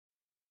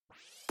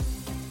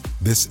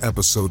This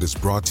episode is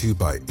brought to you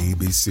by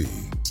ABC.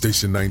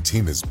 Station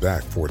 19 is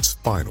back for its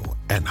final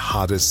and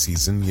hottest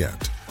season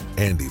yet.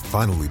 Andy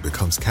finally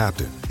becomes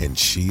captain, and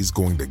she's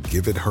going to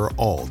give it her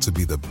all to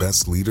be the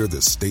best leader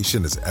the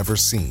station has ever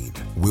seen.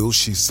 Will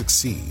she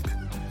succeed?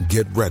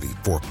 Get ready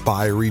for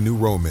fiery new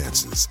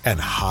romances and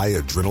high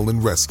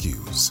adrenaline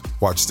rescues.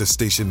 Watch the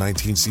Station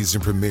 19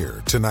 season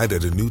premiere tonight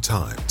at a new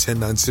time,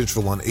 10/9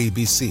 Central on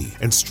ABC,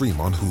 and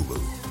stream on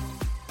Hulu.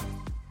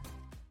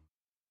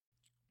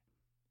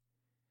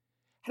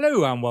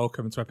 Hello and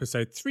welcome to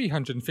episode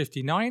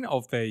 359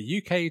 of the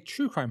UK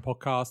True Crime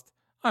Podcast.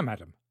 I'm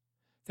Adam.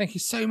 Thank you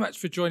so much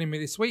for joining me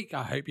this week.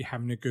 I hope you're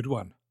having a good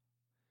one.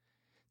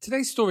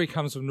 Today's story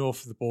comes from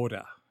north of the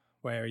border,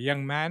 where a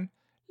young man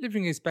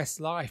living his best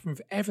life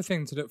with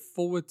everything to look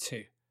forward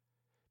to.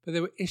 But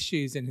there were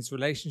issues in his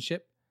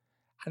relationship,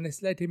 and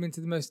this led him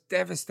into the most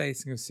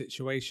devastating of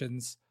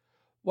situations,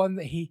 one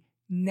that he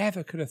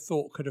never could have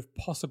thought could have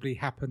possibly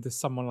happened to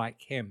someone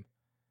like him.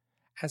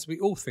 As we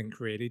all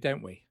think, really,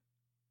 don't we?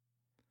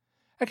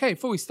 Okay,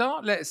 before we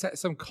start, let's set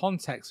some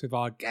context with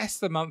our Guess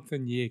the Month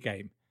and Year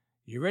game.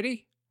 You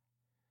ready?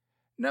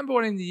 Number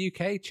 1 in the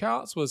UK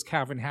charts was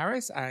Calvin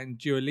Harris and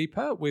Dua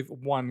Lipa with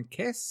One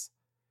Kiss.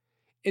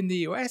 In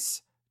the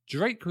US,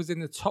 Drake was in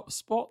the top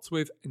spot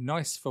with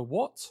Nice for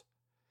What.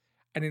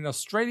 And in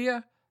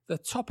Australia, the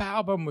top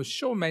album was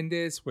Shawn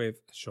Mendes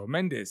with Shawn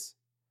Mendes.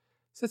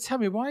 So tell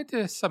me, why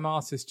do some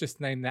artists just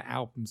name their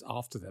albums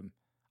after them?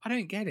 I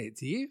don't get it,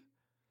 do you?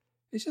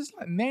 It's just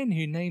like men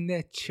who name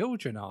their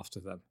children after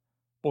them.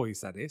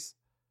 Boys, that is.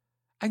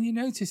 And you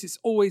notice it's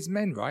always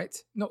men, right?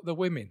 Not the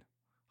women.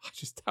 I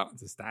just don't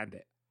understand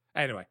it.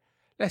 Anyway,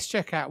 let's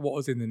check out what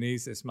was in the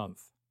news this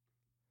month.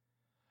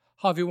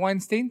 Harvey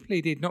Weinstein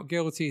pleaded not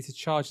guilty to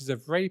charges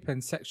of rape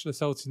and sexual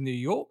assault in New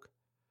York.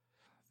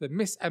 The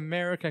Miss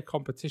America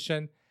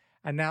competition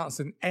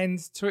announced an end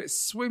to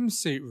its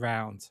swimsuit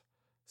round.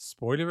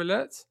 Spoiler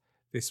alert,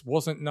 this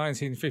wasn't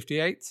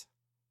 1958.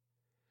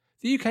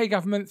 The UK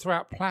government threw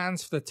out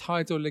plans for the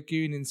tidal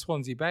lagoon in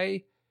Swansea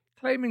Bay,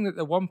 claiming that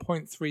the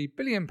 £1.3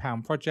 billion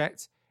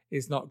project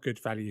is not good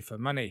value for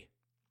money.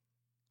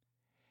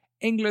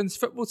 England's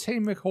football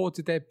team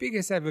recorded their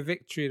biggest ever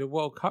victory at a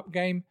World Cup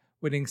game,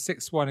 winning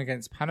 6-1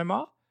 against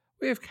Panama,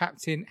 with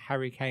captain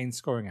Harry Kane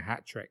scoring a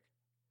hat-trick.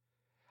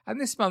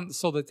 And this month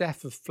saw the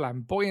death of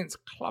flamboyant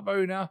club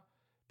owner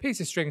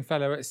Peter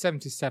Stringfellow at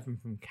 77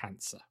 from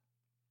cancer.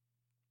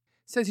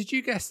 So did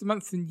you guess the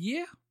month and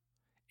year?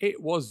 It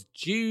was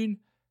June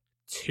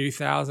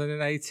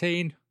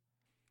 2018.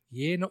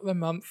 Year, not the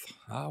month.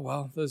 Ah,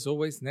 well, there's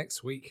always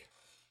next week.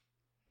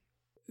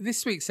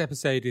 This week's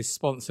episode is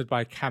sponsored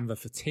by Canva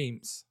for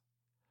Teams.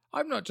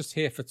 I'm not just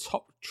here for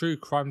top true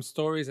crime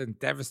stories and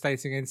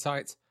devastating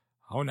insights.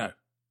 Oh no.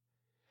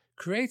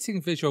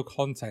 Creating visual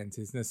content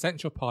is an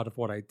essential part of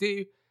what I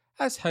do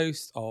as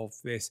host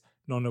of this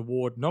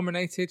non-award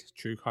nominated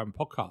true crime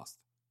podcast.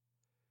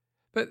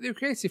 But the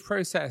creative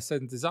process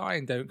and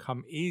design don't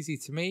come easy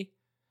to me.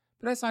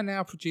 But as I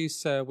now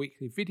produce a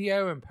weekly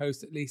video and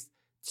post at least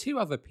 2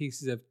 other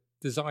pieces of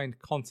designed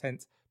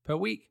content per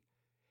week,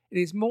 it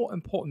is more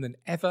important than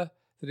ever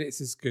that it's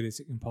as good as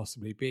it can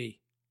possibly be.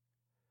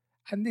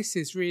 And this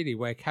is really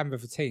where Canva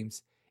for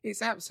Teams,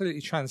 it's absolutely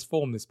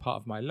transformed this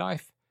part of my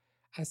life,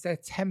 as their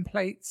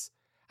templates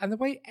and the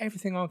way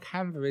everything on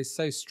Canva is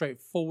so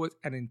straightforward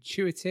and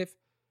intuitive,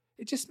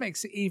 it just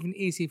makes it even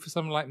easier for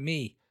someone like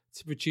me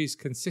to produce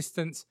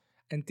consistent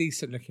and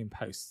decent looking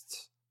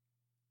posts.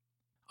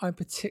 I'm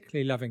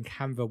particularly loving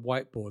Canva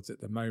whiteboards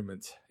at the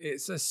moment.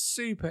 It's a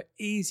super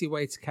easy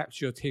way to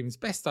capture your team's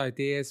best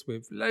ideas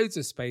with loads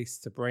of space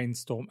to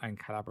brainstorm and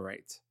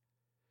collaborate.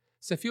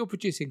 So if you're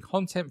producing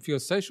content for your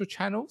social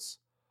channels,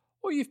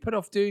 or you've put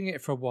off doing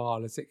it for a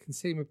while as it can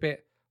seem a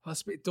bit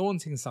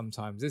daunting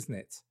sometimes, isn't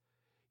it?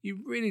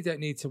 You really don't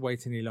need to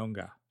wait any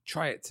longer.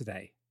 Try it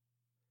today.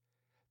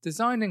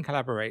 Design and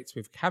collaborate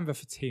with Canva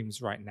for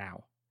Teams right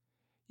now.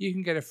 You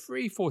can get a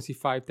free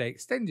 45-day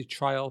extended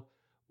trial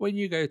when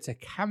you go to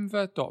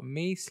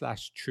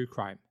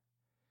canva.me/truecrime.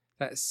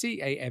 That's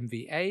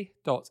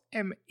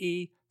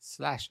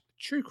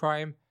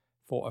canva.me/truecrime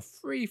for a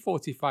free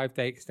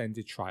 45-day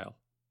extended trial.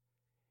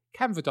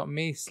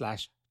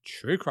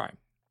 canva.me/truecrime.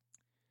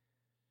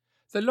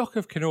 The Loch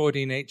of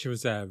Kinnordy Nature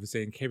Reserve is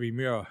in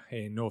Kirriemuir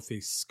in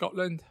northeast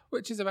Scotland,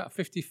 which is about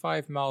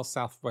 55 miles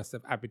southwest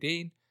of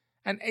Aberdeen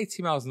and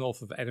 80 miles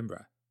north of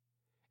Edinburgh.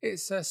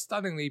 It's a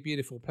stunningly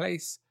beautiful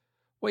place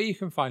where you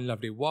can find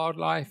lovely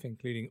wildlife,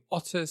 including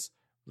otters,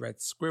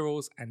 red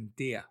squirrels, and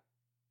deer.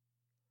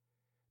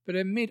 But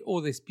amid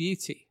all this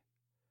beauty,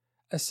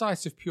 a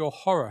sight of pure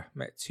horror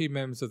met 2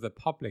 members of the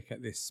public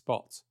at this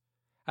spot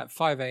at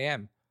 5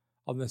 a.m.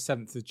 on the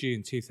 7th of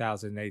June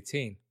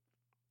 2018.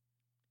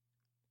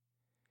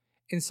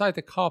 Inside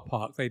the car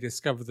park, they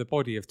discovered the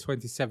body of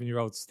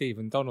 27-year-old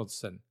Stephen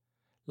Donaldson,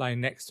 lying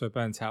next to a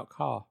burnt-out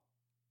car.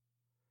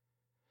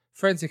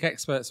 Forensic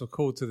experts were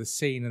called to the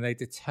scene and they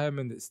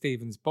determined that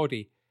Stephen's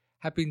body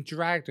had been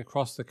dragged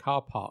across the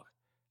car park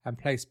and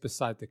placed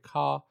beside the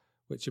car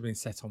which had been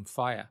set on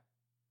fire.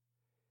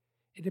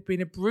 It had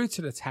been a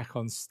brutal attack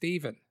on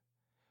Stephen,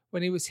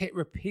 when he was hit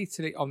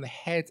repeatedly on the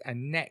head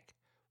and neck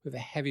with a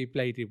heavy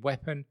bladed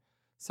weapon,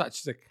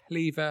 such as a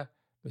cleaver,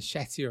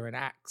 machete or an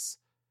axe.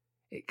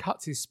 It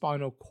cut his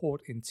spinal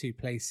cord in 2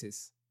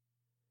 places.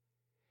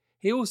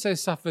 He also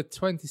suffered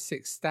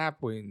 26 stab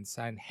wounds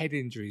and head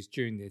injuries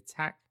during the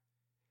attack,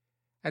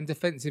 and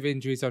defensive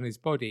injuries on his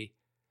body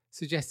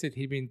suggested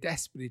he'd been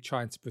desperately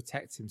trying to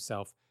protect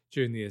himself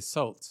during the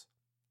assault.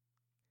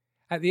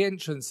 At the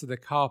entrance to the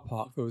car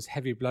park, there was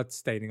heavy blood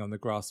staining on the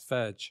grass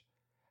verge,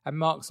 and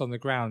marks on the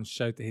ground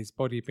showed that his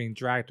body had been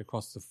dragged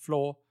across the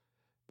floor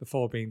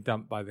before being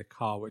dumped by the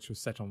car, which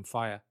was set on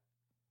fire.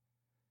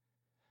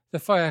 The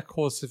fire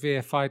caused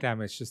severe fire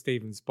damage to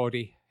Stephen's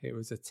body. It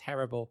was a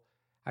terrible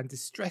and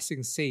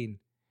distressing scene,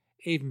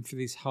 even for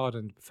these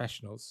hardened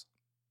professionals.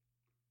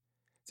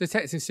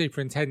 Detective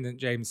Superintendent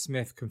James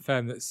Smith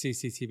confirmed that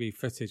CCTV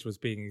footage was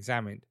being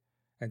examined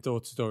and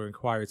door-to-door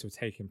inquiries were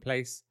taking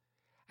place,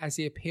 as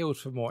he appealed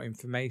for more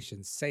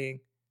information,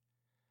 saying,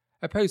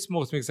 "A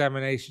post-mortem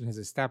examination has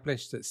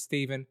established that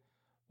Stephen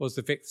was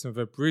the victim of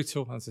a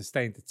brutal and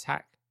sustained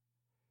attack.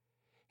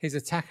 His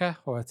attacker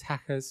or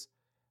attackers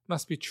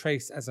must be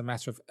traced as a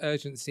matter of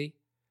urgency,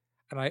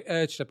 and I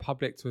urge the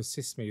public to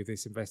assist me with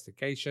this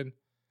investigation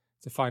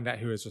to find out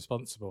who is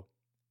responsible."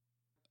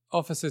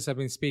 Officers have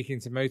been speaking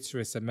to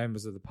motorists and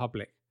members of the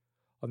public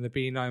on the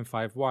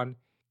B951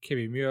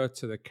 Kirriemuir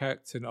to the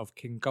Kirkton of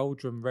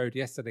Kingoldrum Road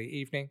yesterday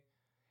evening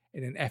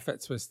in an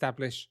effort to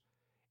establish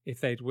if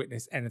they'd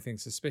witnessed anything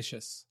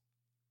suspicious.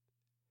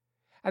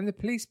 And the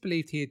police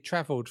believed he had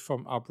travelled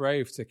from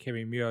Arbroath to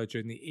Kirriemuir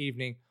during the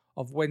evening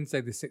of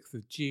Wednesday the 6th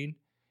of June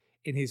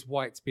in his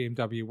white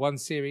BMW 1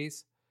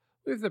 Series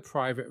with the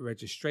private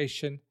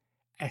registration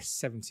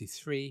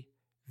S73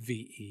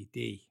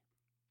 VED.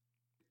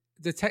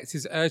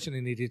 Detectives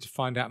urgently needed to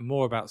find out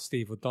more about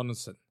Steve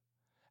O'Donnelson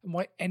and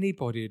why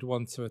anybody would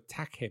want to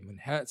attack him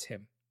and hurt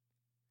him.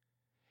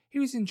 He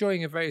was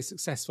enjoying a very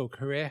successful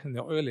career in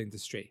the oil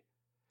industry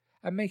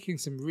and making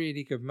some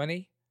really good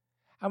money,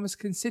 and was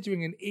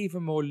considering an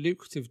even more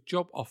lucrative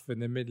job offer in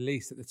the Middle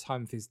East at the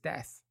time of his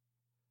death.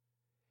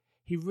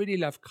 He really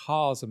loved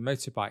cars and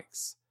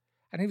motorbikes,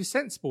 and he was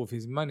sensible with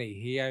his money.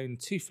 He owned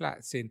 2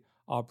 flats in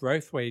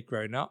Arbroath where he'd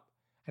grown up,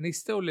 and he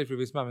still lived with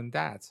his mum and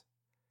dad.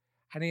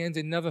 And he owned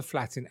another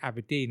flat in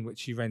Aberdeen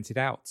which he rented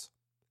out.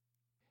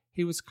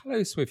 He was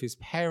close with his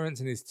parents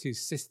and his 2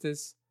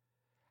 sisters,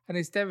 and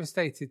his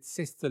devastated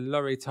sister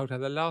Laurie told her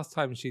the last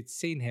time she'd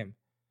seen him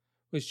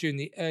was during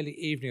the early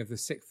evening of the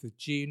 6th of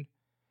June,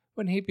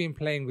 when he'd been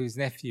playing with his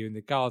nephew in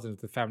the garden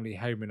of the family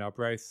home in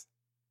Arbroath.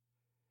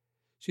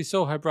 She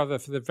saw her brother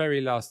for the very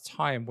last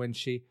time when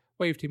she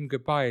waved him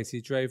goodbye as he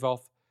drove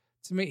off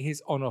to meet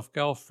his on-off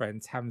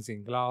girlfriend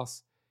Tamsin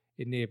Glass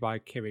in nearby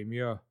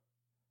Kirriemuir.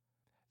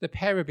 The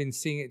pair had been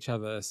seeing each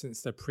other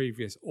since the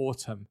previous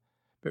autumn,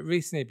 but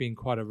recently had been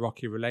quite a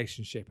rocky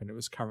relationship and it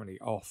was currently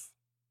off.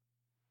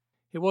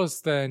 It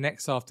was the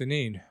next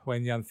afternoon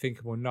when the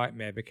unthinkable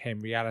nightmare became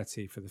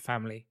reality for the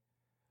family,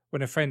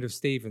 when a friend of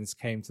Stephen's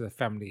came to the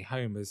family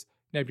home as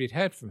nobody had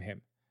heard from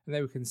him, and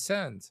they were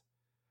concerned.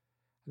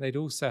 And they'd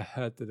also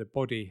heard that a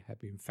body had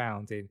been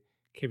found in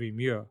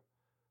Kirriemuir,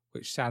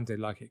 which sounded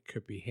like it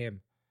could be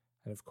him,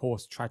 and of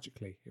course,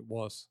 tragically, it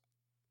was.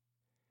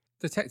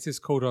 Detectives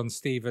called on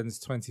Stephen's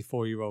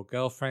 24-year-old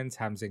girlfriend,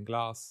 Tamsin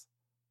Glass.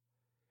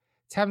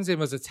 Tamsin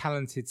was a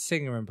talented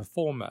singer and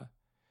performer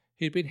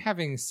who'd been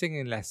having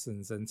singing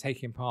lessons and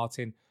taking part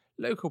in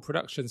local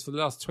productions for the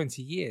last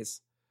 20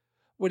 years,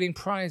 winning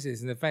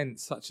prizes in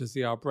events such as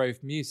the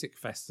Arbroath Music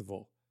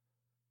Festival.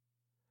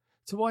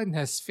 To widen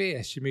her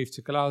sphere, she moved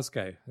to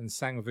Glasgow and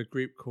sang with a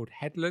group called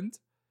Headland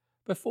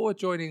before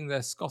joining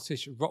the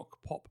Scottish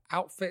rock-pop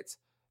outfit,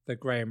 the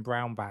Graham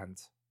Brown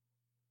Band.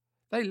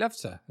 They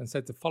loved her and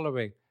said the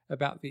following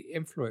about the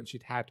influence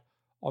she'd had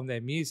on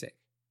their music.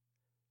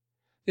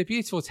 The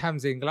beautiful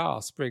Tamsin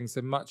Glass brings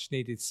the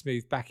much-needed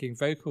smooth backing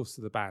vocals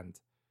to the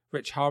band,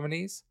 rich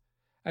harmonies,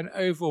 and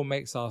overall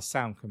makes our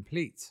sound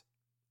complete.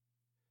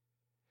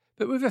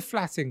 But with a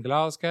flat in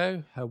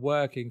Glasgow, her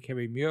work in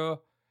Kirriemuir,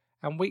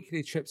 and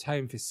weekly trips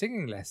home for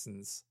singing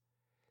lessons,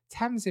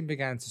 Tamsin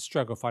began to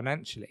struggle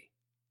financially.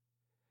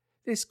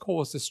 This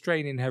caused a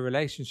strain in her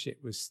relationship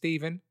with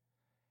Stephen,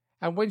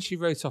 and when she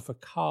wrote off a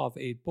car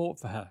that he'd bought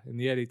for her in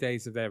the early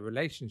days of their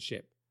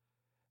relationship,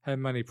 her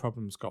money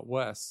problems got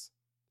worse.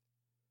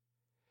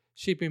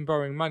 She'd been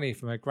borrowing money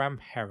from her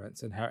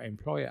grandparents and her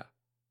employer,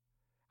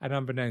 and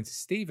unbeknown to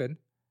Stephen,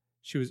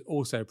 she was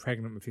also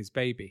pregnant with his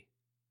baby.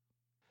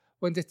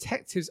 When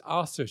detectives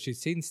asked her if she'd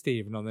seen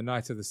Stephen on the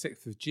night of the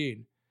 6th of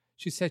June,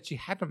 she said she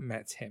hadn't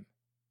met him.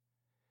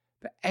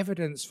 But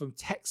evidence from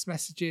text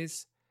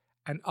messages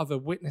and other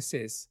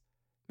witnesses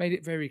made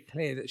it very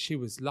clear that she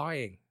was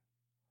lying.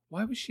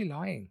 Why was she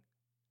lying?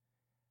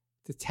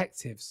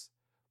 Detectives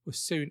were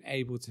soon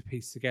able to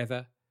piece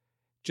together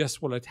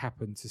just what had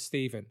happened to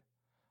Stephen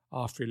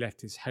after he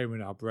left his home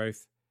in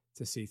Arbroath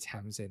to see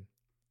Tamsin.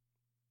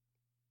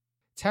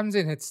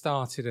 Tamsin had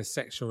started a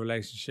sexual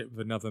relationship with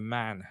another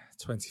man,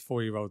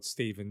 24-year-old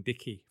Stephen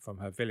Dickey from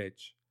her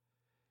village.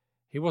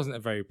 He wasn't a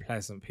very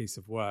pleasant piece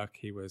of work.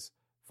 He was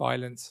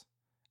violent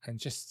and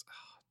just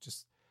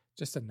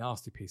a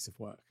nasty piece of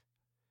work.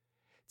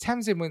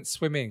 Tamsin went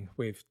swimming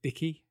with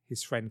Dickie,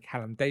 his friend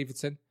Callum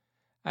Davidson,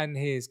 and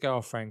his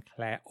girlfriend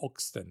Claire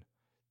Ogston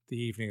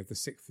the evening of the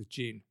 6th of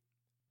June.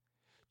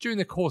 During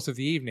the course of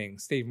the evening,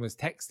 Stephen was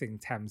texting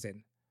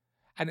Tamsin,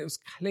 and it was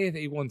clear that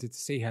he wanted to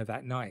see her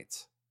that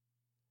night.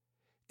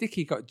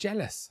 Dickie got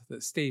jealous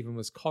that Stephen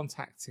was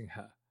contacting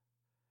her,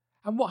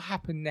 and what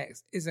happened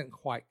next isn't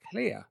quite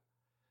clear,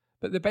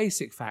 but the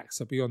basic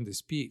facts are beyond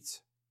dispute.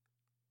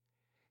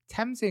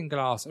 Tamsin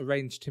Glass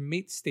arranged to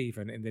meet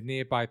Stephen in the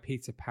nearby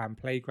Peter Pan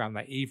playground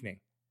that evening,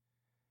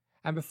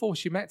 and before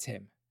she met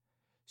him,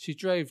 she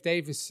drove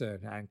Davidson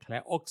and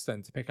Claire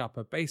Ogston to pick up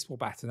a baseball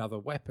bat and other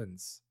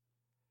weapons.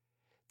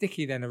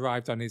 Dickie then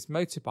arrived on his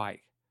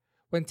motorbike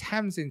when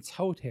Tamsin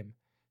told him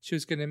she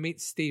was going to meet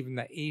Stephen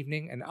that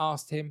evening and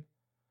asked him,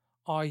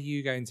 "Are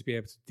you going to be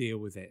able to deal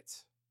with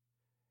it?"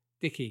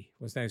 Dickie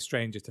was no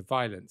stranger to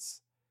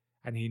violence,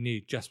 and he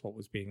knew just what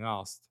was being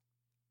asked.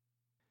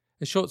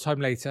 A short time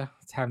later,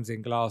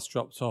 Tamsin Glass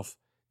dropped off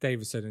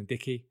Davidson and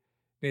Dickie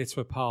near to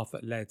a path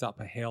that led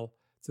up a hill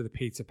to the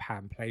Peter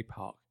Pan play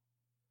park.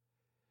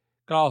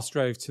 Glass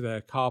drove to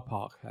the car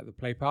park at the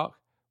play park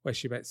where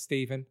she met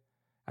Stephen,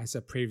 as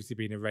had previously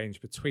been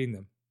arranged between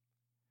them.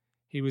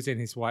 He was in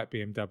his white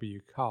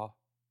BMW car.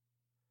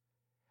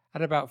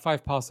 At about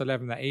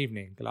 11:05 that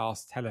evening,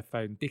 Glass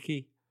telephoned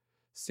Dickie,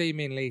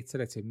 seemingly to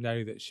let him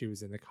know that she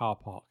was in the car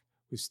park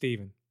with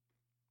Stephen.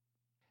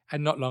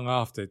 And not long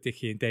after,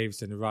 Dickie and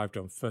Davidson arrived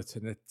on foot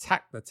and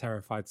attacked the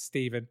terrified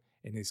Stephen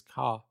in his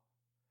car.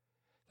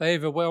 They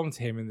overwhelmed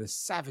him in the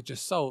savage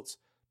assault,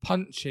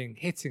 punching,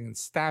 hitting and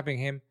stabbing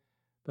him,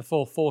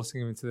 before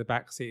forcing him into the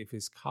back seat of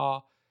his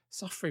car,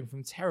 suffering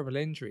from terrible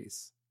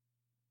injuries.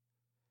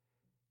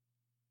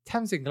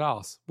 Tamsin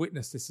Glass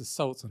witnessed this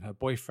assault on her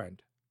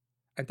boyfriend.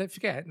 And don't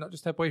forget, not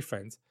just her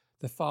boyfriend,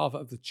 the father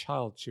of the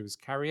child she was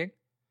carrying,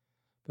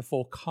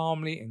 before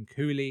calmly and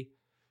coolly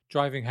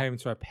driving home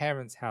to her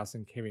parents' house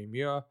in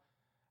Kirriemuir,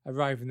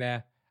 arriving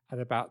there at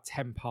about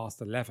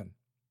 11:10.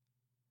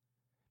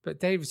 But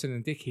Davidson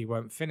and Dickie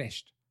weren't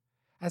finished,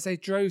 as they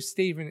drove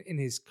Stephen in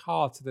his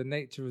car to the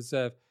nature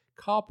reserve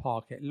car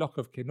park at Loch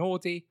of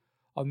Kinnordy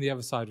on the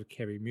other side of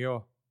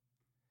Kirriemuir.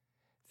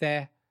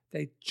 There,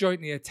 they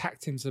jointly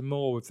attacked him some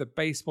more with the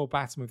baseball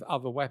bat and with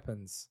other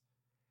weapons.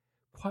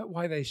 Quite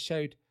why they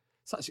showed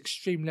such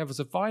extreme levels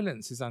of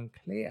violence is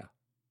unclear.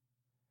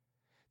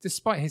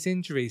 Despite his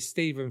injuries,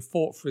 Stephen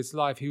fought for his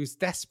life. He was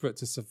desperate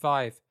to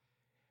survive,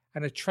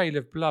 and a trail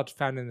of blood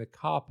found in the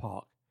car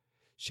park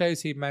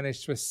shows he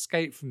managed to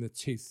escape from the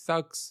two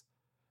thugs,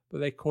 but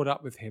they caught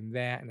up with him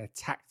there and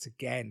attacked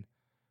again,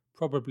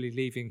 probably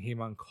leaving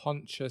him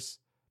unconscious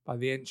by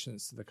the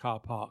entrance to the car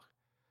park,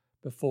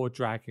 before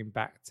dragging him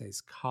back to his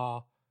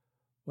car,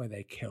 where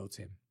they killed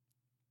him.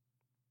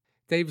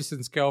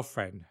 Davidson's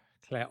girlfriend,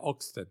 Claire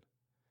Ogston,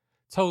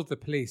 told the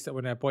police that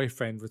when her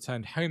boyfriend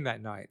returned home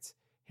that night,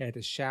 he had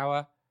a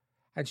shower,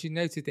 and she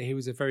noted that he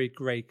was a very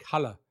grey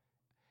colour,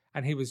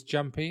 and he was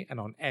jumpy and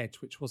on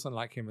edge, which wasn't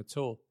like him at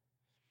all.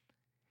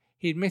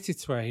 He admitted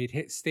to her he'd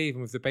hit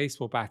Stephen with the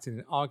baseball bat in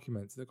an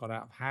argument that got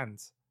out of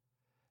hand.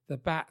 The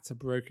bat had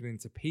broken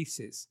into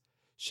pieces,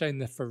 showing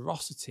the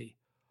ferocity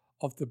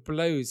of the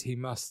blows he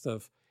must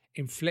have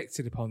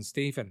inflicted upon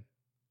Stephen.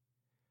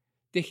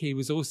 Dickie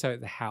was also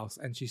at the house,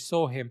 and she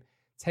saw him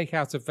take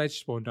out a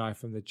vegetable knife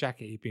from the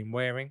jacket he'd been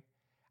wearing,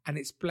 and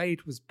its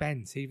blade was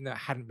bent even though it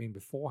hadn't been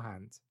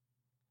beforehand.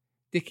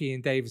 Dickie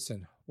and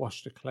Davidson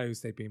washed the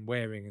clothes they'd been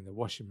wearing in the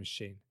washing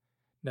machine.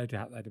 No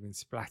doubt they'd have been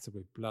splattered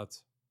with blood.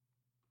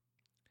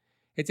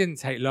 It didn't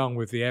take long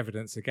with the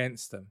evidence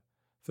against them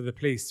for the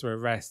police to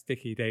arrest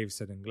Dickie,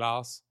 Davidson and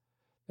Glass.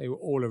 They were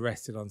all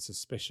arrested on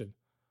suspicion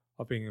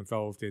of being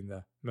involved in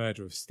the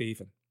murder of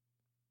Stephen.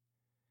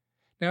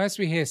 Now, as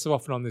we hear so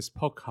often on this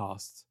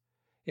podcast,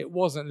 it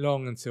wasn't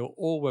long until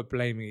all were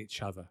blaming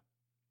each other.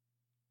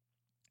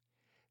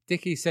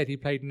 Dickie said he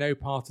played no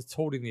part at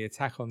all in the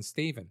attack on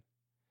Stephen.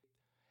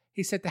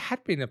 He said there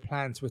had been a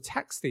plan to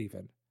attack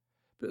Stephen,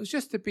 but it was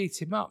just to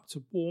beat him up,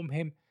 to warn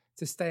him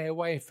to stay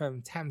away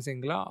from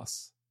Tamsin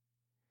Glass.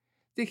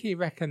 Dickie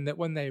reckoned that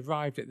when they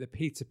arrived at the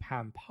Peter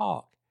Pan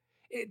park,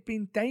 it had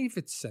been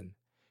Davidson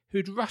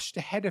who'd rushed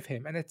ahead of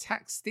him and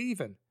attacked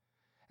Stephen,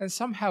 and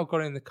somehow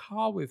got in the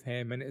car with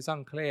him, and it was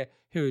unclear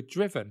who had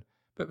driven,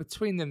 but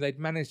between them they'd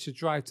managed to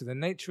drive to the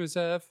nature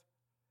reserve,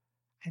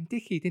 and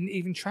Dickie didn't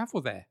even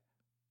travel there.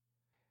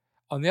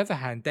 On the other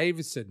hand,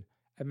 Davidson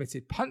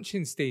admitted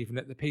punching Stephen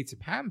at the Peter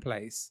Pan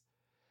place,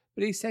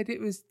 but he said it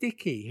was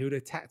Dickie who had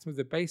attacked him with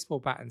a baseball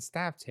bat and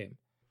stabbed him.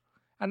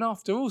 And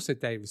after all,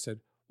 said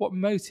Davidson, what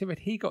motive had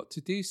he got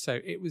to do so?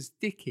 It was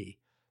Dickie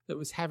that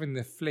was having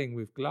the fling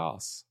with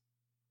Glass.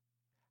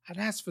 And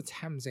as for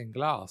Tamsin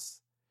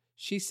Glass,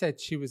 she said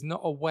she was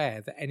not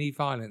aware that any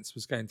violence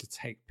was going to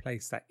take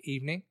place that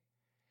evening,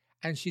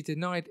 and she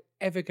denied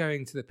ever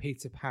going to the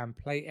Peter Pan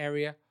play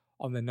area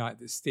on the night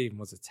that Stephen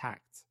was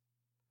attacked.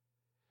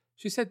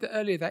 She said that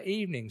earlier that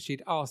evening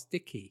she'd asked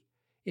Dickie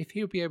if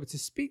he would be able to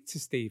speak to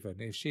Stephen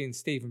if she and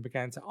Stephen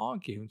began to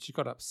argue and she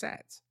got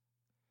upset.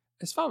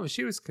 As far as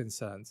she was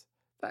concerned,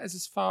 that is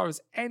as far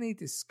as any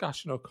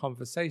discussion or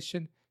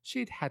conversation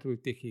she'd had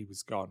with Dickie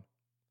was gone.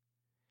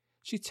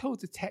 She told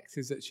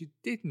detectives that she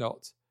did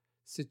not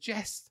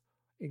suggest,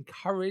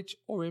 encourage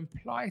or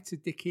imply to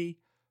Dickie,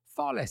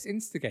 far less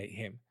instigate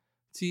him,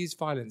 to use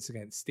violence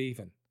against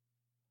Stephen.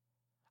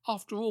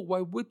 After all,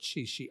 why would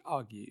she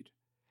argued,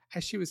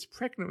 as she was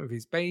pregnant with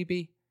his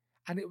baby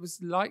and it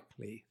was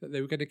likely that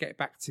they were going to get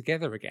back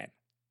together again.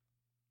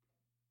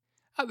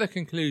 At the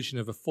conclusion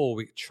of a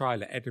 4-week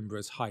trial at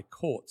Edinburgh's High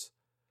Court,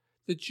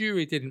 the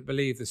jury didn't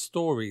believe the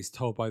stories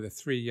told by the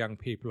 3 young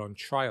people on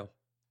trial.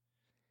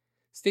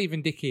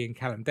 Stephen Dickie and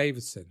Callum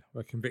Davidson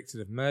were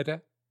convicted of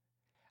murder,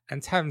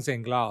 and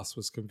Tamzin Glass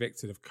was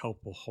convicted of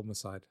culpable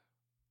homicide.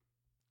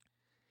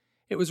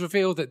 It was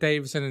revealed that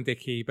Davidson and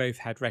Dickie both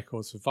had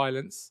records for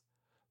violence,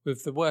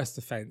 with the worst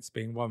offence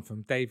being one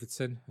from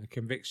Davidson, a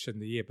conviction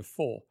the year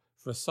before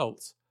for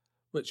assault,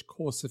 which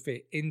caused severe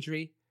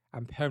injury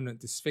and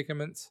permanent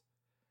disfigurement,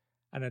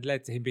 and had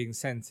led to him being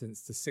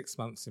sentenced to 6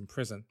 months in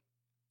prison.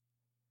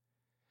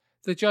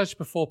 The judge,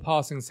 before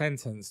passing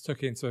sentence,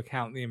 took into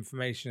account the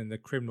information in the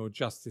Criminal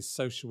Justice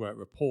Social Work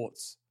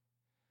reports.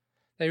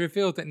 They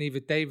revealed that neither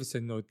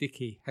Davidson nor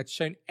Dickie had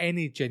shown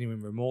any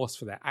genuine remorse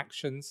for their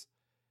actions,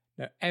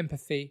 no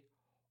empathy,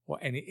 or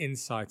any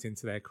insight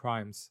into their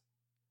crimes.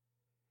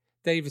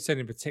 Davidson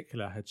in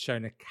particular had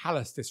shown a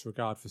callous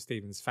disregard for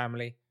Stephen's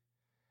family,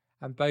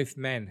 and both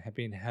men had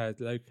been heard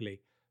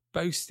locally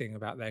boasting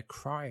about their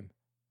crime.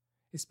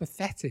 It's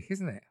pathetic,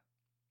 isn't it?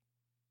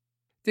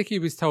 Dickie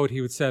was told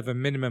he would serve a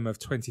minimum of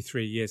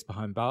 23 years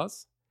behind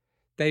bars,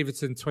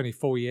 Davidson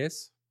 24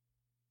 years,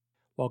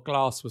 while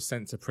Glass was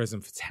sent to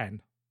prison for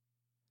 10.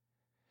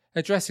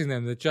 Addressing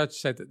them, the judge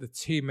said that the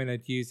 2 men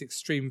had used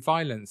extreme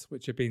violence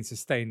which had been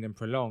sustained and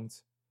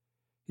prolonged.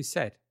 He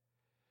said,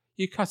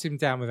 "You cut him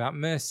down without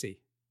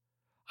mercy.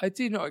 I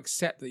do not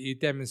accept that you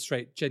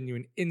demonstrate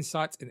genuine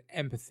insight and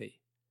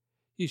empathy.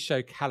 You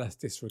show callous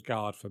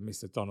disregard for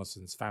Mr.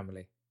 Donaldson's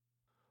family.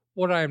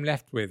 What I am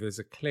left with is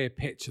a clear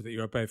picture that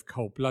you are both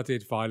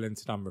cold-blooded,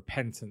 violent and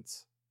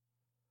unrepentant."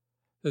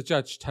 The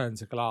judge turned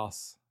to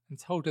Glass and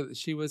told her that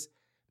she was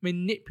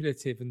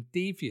manipulative and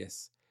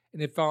devious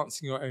in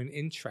advancing your own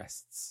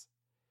interests.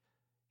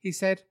 He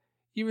said,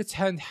 "You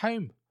returned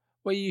home,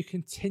 where you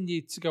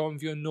continued to go on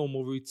with your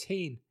normal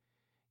routine.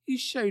 You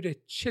showed a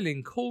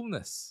chilling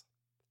coolness."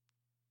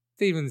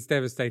 Stephen's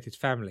devastated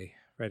family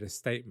read a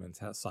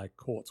statement outside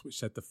court which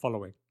said the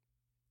following: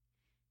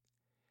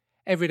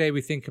 "Every day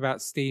we think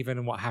about Stephen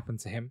and what happened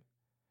to him,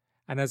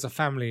 and as a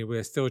family we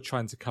are still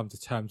trying to come to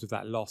terms with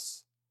that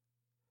loss.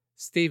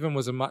 Stephen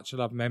was a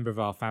much-loved member of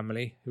our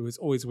family who was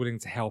always willing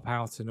to help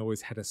out and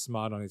always had a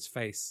smile on his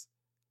face.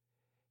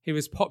 He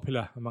was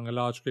popular among a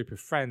large group of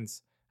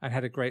friends and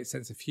had a great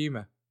sense of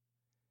humour.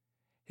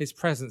 His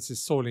presence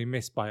is sorely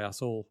missed by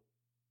us all.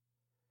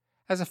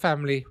 As a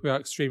family, we are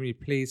extremely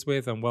pleased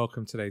with and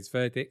welcome today's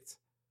verdict.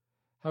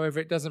 However,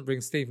 it doesn't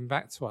bring Stephen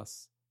back to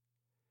us.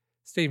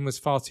 Stephen was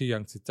far too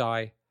young to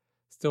die,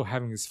 still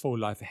having his full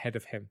life ahead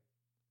of him.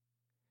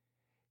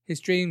 His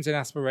dreams and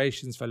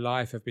aspirations for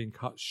life have been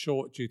cut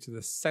short due to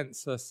the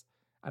senseless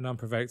and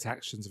unprovoked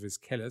actions of his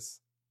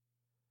killers.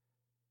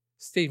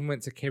 Stephen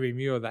went to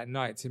Kirriemuir that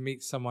night to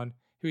meet someone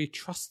who he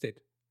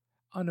trusted,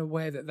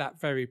 unaware that that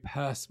very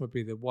person would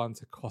be the one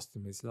to cost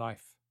him his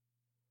life.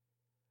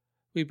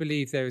 We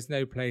believe there is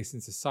no place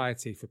in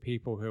society for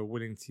people who are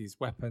willing to use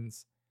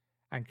weapons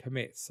and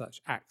commit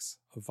such acts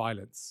of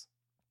violence."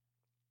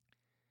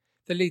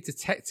 The lead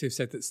detective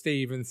said that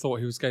Stephen thought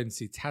he was going to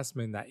see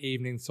Tasman that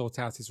evening, sort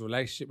out his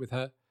relationship with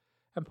her,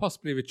 and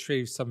possibly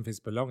retrieve some of his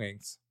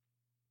belongings.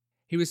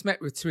 He was met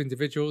with 2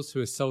 individuals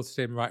who assaulted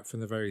him right from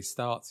the very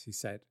start, he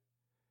said.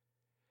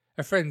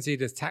 A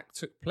frenzied attack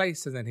took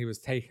place and then he was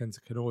taken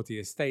to Canordy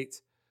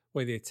Estate,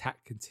 where the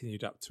attack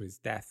continued up to his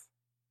death.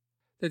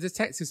 The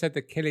detective said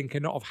the killing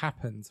could not have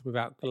happened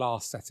without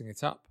Glass setting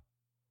it up.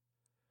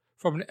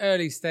 From an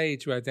early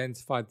stage we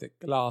identified that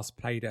Glass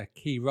played a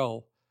key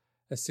role,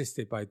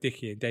 assisted by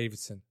Dickie and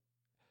Davidson.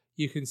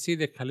 You can see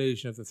the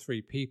collusion of the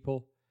 3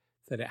 people,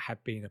 that it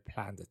had been a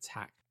planned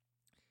attack.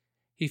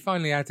 He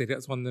finally added it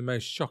was one of the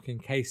most shocking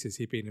cases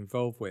he'd been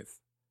involved with.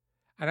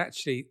 And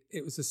actually,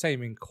 it was the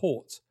same in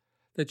court.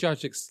 The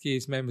judge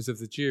excused members of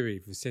the jury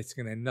for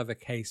sitting in another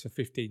case for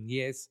 15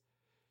 years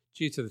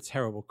due to the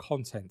terrible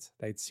content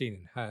they'd seen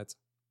and heard.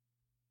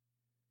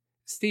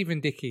 Stephen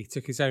Dickie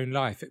took his own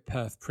life at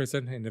Perth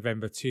Prison in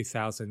November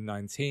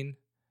 2019,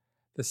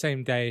 the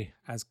same day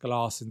as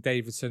Glass and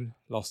Davidson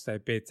lost their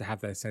bid to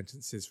have their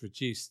sentences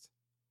reduced.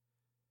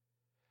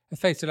 A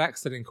fatal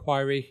accident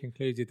inquiry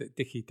concluded that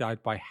Dickie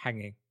died by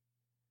hanging.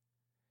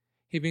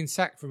 He'd been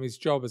sacked from his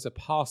job as a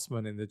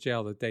passman in the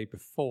jail the day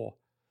before.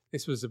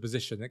 This was a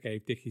position that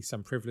gave Dickie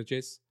some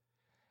privileges,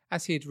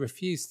 as he had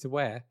refused to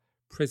wear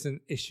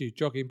prison-issued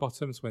jogging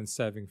bottoms when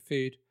serving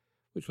food,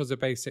 which was a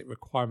basic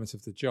requirement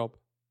of the job.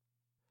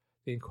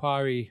 The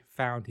inquiry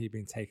found he'd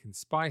been taking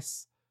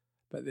spice,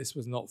 but this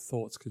was not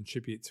thought to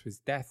contribute to his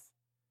death.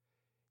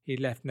 He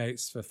left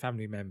notes for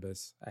family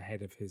members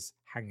ahead of his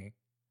hanging.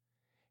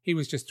 He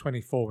was just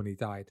 24 when he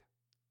died.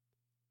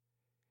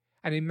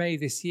 And in May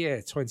this year,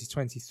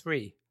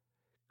 2023,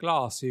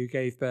 Glass, who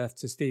gave birth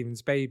to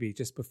Stephen's baby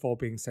just before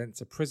being sent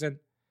to prison,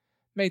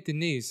 made the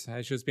news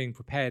as she was being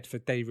prepared for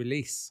day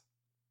release.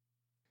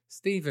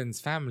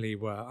 Stephen's family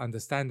were,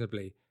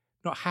 understandably,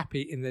 not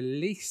happy in the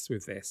least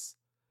with this,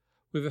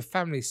 with a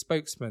family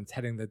spokesman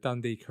telling the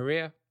Dundee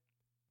Courier,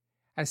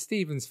 and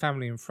Stephen's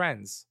family and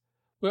friends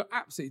were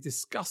absolutely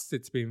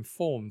disgusted to be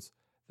informed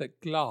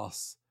that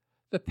Glass,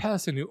 the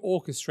person who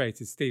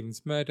orchestrated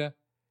Stephen's murder,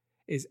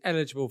 is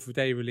eligible for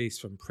day release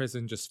from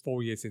prison just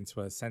 4 years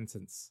into her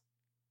sentence.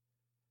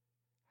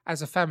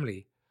 As a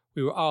family,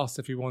 we were asked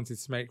if we wanted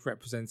to make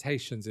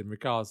representations in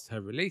regards to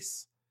her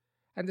release,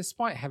 and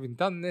despite having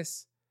done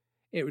this,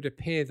 it would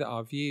appear that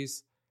our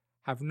views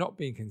have not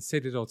been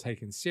considered or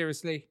taken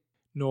seriously,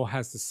 nor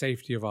has the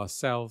safety of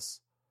ourselves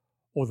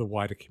or the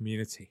wider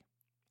community.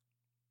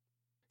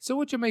 So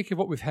what do you make of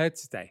what we've heard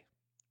today?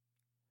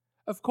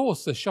 Of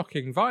course, the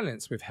shocking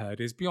violence we've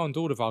heard is beyond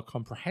all of our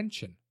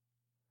comprehension.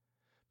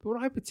 But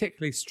what I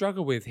particularly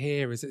struggle with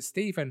here is that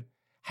Stephen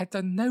had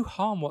done no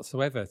harm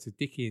whatsoever to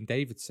Dickie and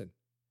Davidson.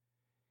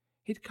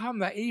 He'd come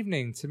that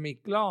evening to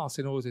meet Glass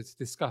in order to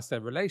discuss their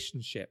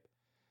relationship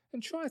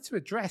and try to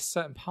address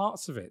certain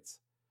parts of it.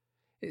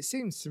 It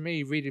seems to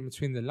me, reading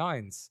between the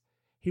lines,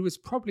 he was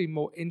probably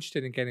more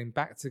interested in getting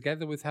back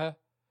together with her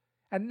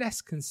and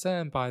less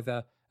concerned by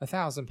the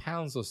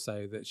 £1,000 or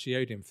so that she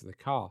owed him for the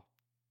car.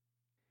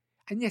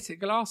 And yet at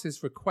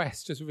Glass's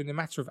request, just within a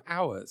matter of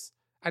hours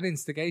and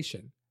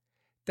instigation,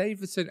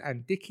 Davidson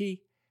and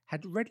Dickie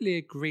had readily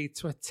agreed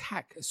to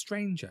attack a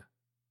stranger.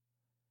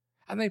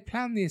 And they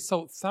planned the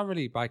assault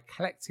thoroughly by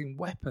collecting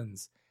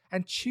weapons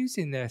and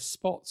choosing their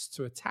spots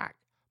to attack,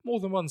 more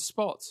than one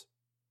spot.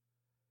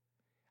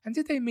 And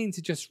did they mean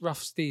to just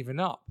rough Stephen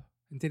up,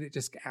 and did it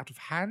just get out of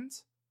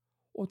hand?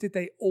 Or did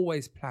they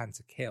always plan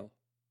to kill?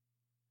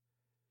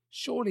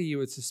 Surely you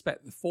would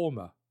suspect the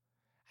former,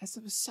 as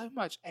there was so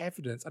much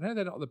evidence. I know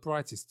they're not the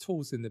brightest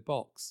tools in the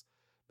box,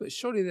 but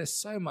surely there's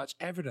so much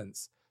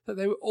evidence that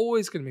they were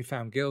always going to be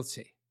found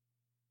guilty.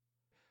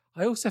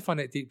 I also find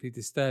it deeply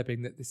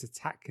disturbing that this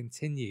attack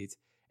continued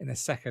in a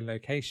second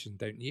location,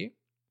 don't you?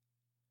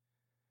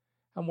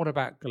 And what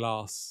about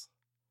Glass?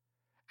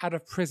 Out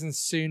of prison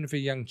soon for a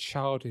young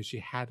child who she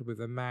had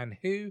with a man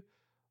who,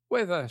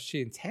 whether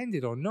she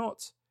intended or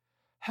not,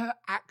 her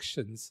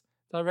actions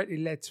directly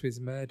led to his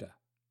murder.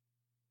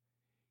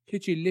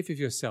 Could you live with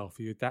yourself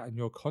with that on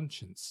your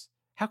conscience?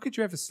 How could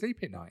you ever sleep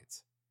at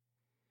night?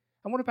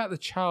 And what about the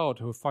child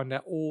who will find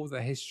out all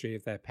the history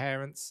of their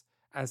parents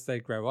as they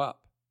grow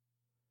up?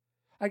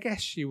 I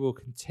guess she will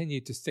continue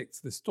to stick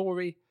to the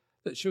story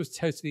that she was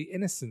totally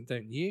innocent,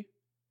 don't you?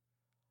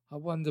 I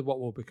wonder what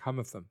will become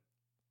of them.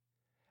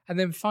 And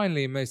then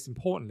finally, and most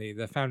importantly,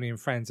 the family and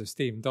friends of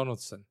Stephen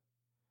Donaldson.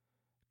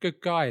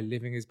 Good guy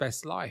living his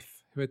best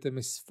life, who had the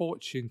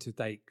misfortune to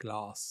date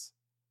Glass.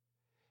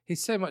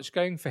 He's so much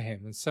going for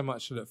him and so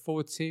much to look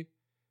forward to,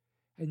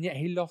 and yet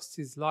he lost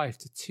his life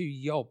to two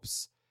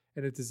yobs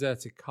in a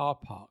deserted car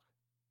park.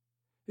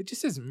 It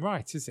just isn't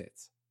right, is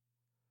it?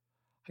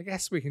 I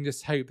guess we can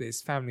just hope that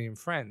his family and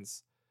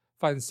friends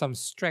find some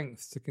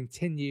strength to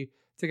continue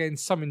to gain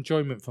some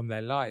enjoyment from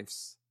their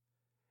lives.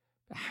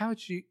 But how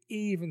do you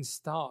even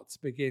start to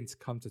begin to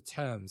come to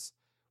terms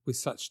with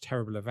such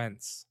terrible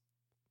events?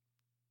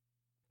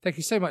 Thank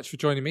you so much for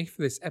joining me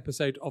for this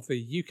episode of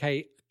the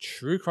UK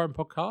True Crime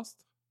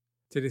Podcast.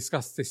 To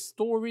discuss this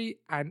story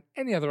and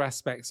any other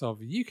aspects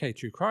of UK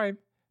True Crime,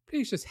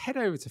 please just head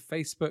over to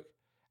Facebook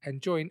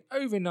and join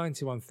over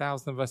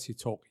 91,000 of us who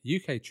talk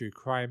UK True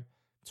Crime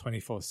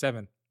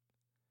 24/7.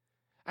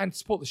 And to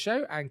support the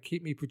show and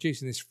keep me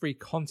producing this free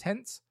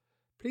content,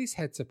 please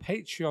head to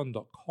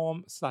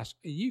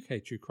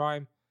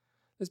patreon.com/UKTrueCrime.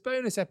 There's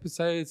bonus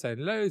episodes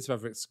and loads of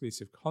other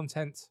exclusive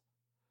content.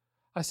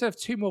 I still have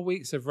 2 more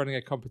weeks of running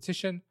a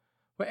competition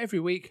where every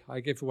week I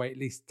give away at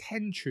least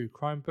 10 true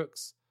crime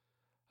books,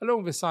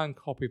 along with a signed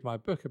copy of my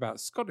book about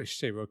Scottish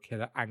serial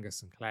killer Angus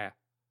Sinclair.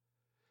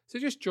 So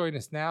just join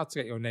us now to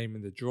get your name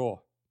in the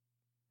draw.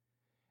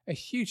 A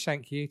huge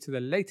thank you to the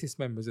latest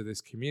members of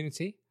this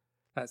community.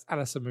 That's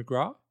Alison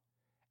McGrath,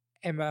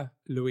 Emma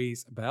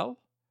Louise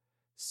Bell,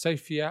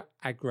 Sophia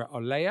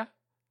Agra-Olea,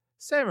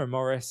 Sarah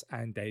Morris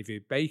and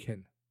David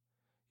Bacon.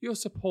 Your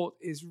support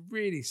is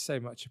really so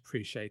much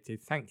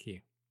appreciated. Thank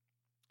you.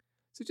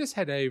 So just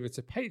head over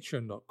to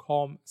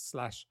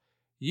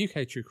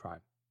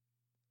patreon.com/UKTrueCrime.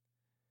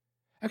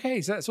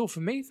 Okay, so that's all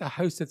from me, the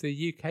host of the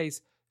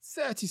UK's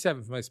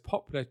 37th most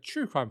popular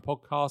true crime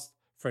podcast,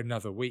 for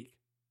another week.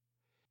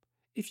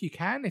 If you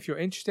can, if you're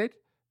interested,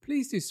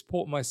 please do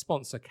support my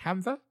sponsor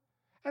Canva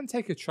and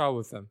take a trial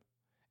with them.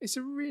 It's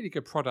a really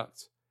good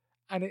product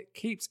and it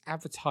keeps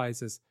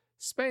advertisers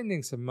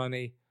spending some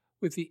money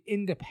with the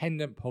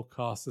independent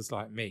podcasters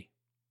like me.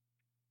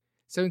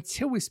 So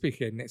until we speak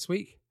again next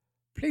week,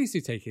 please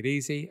do take it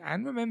easy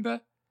and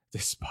remember,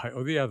 despite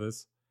all the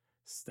others,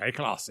 stay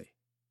classy.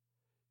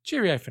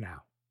 Cheerio for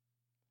now.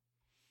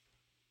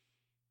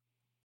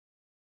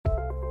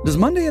 Does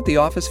Monday at the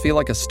office feel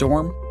like a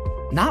storm?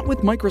 Not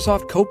with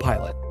Microsoft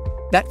Copilot.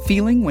 That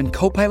feeling when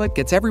Copilot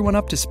gets everyone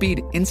up to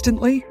speed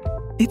instantly?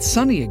 It's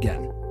sunny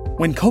again.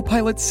 When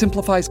Copilot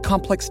simplifies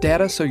complex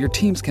data so your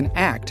teams can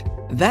act,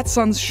 that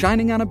sun's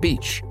shining on a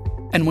beach.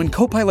 And when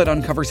Copilot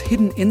uncovers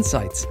hidden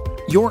insights,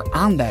 you're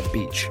on that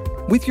beach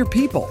with your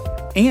people,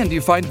 and you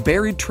find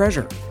buried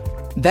treasure.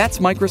 That's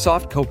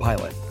Microsoft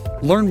Copilot.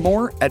 Learn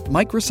more at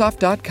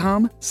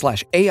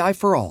Microsoft.com/AI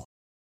for all.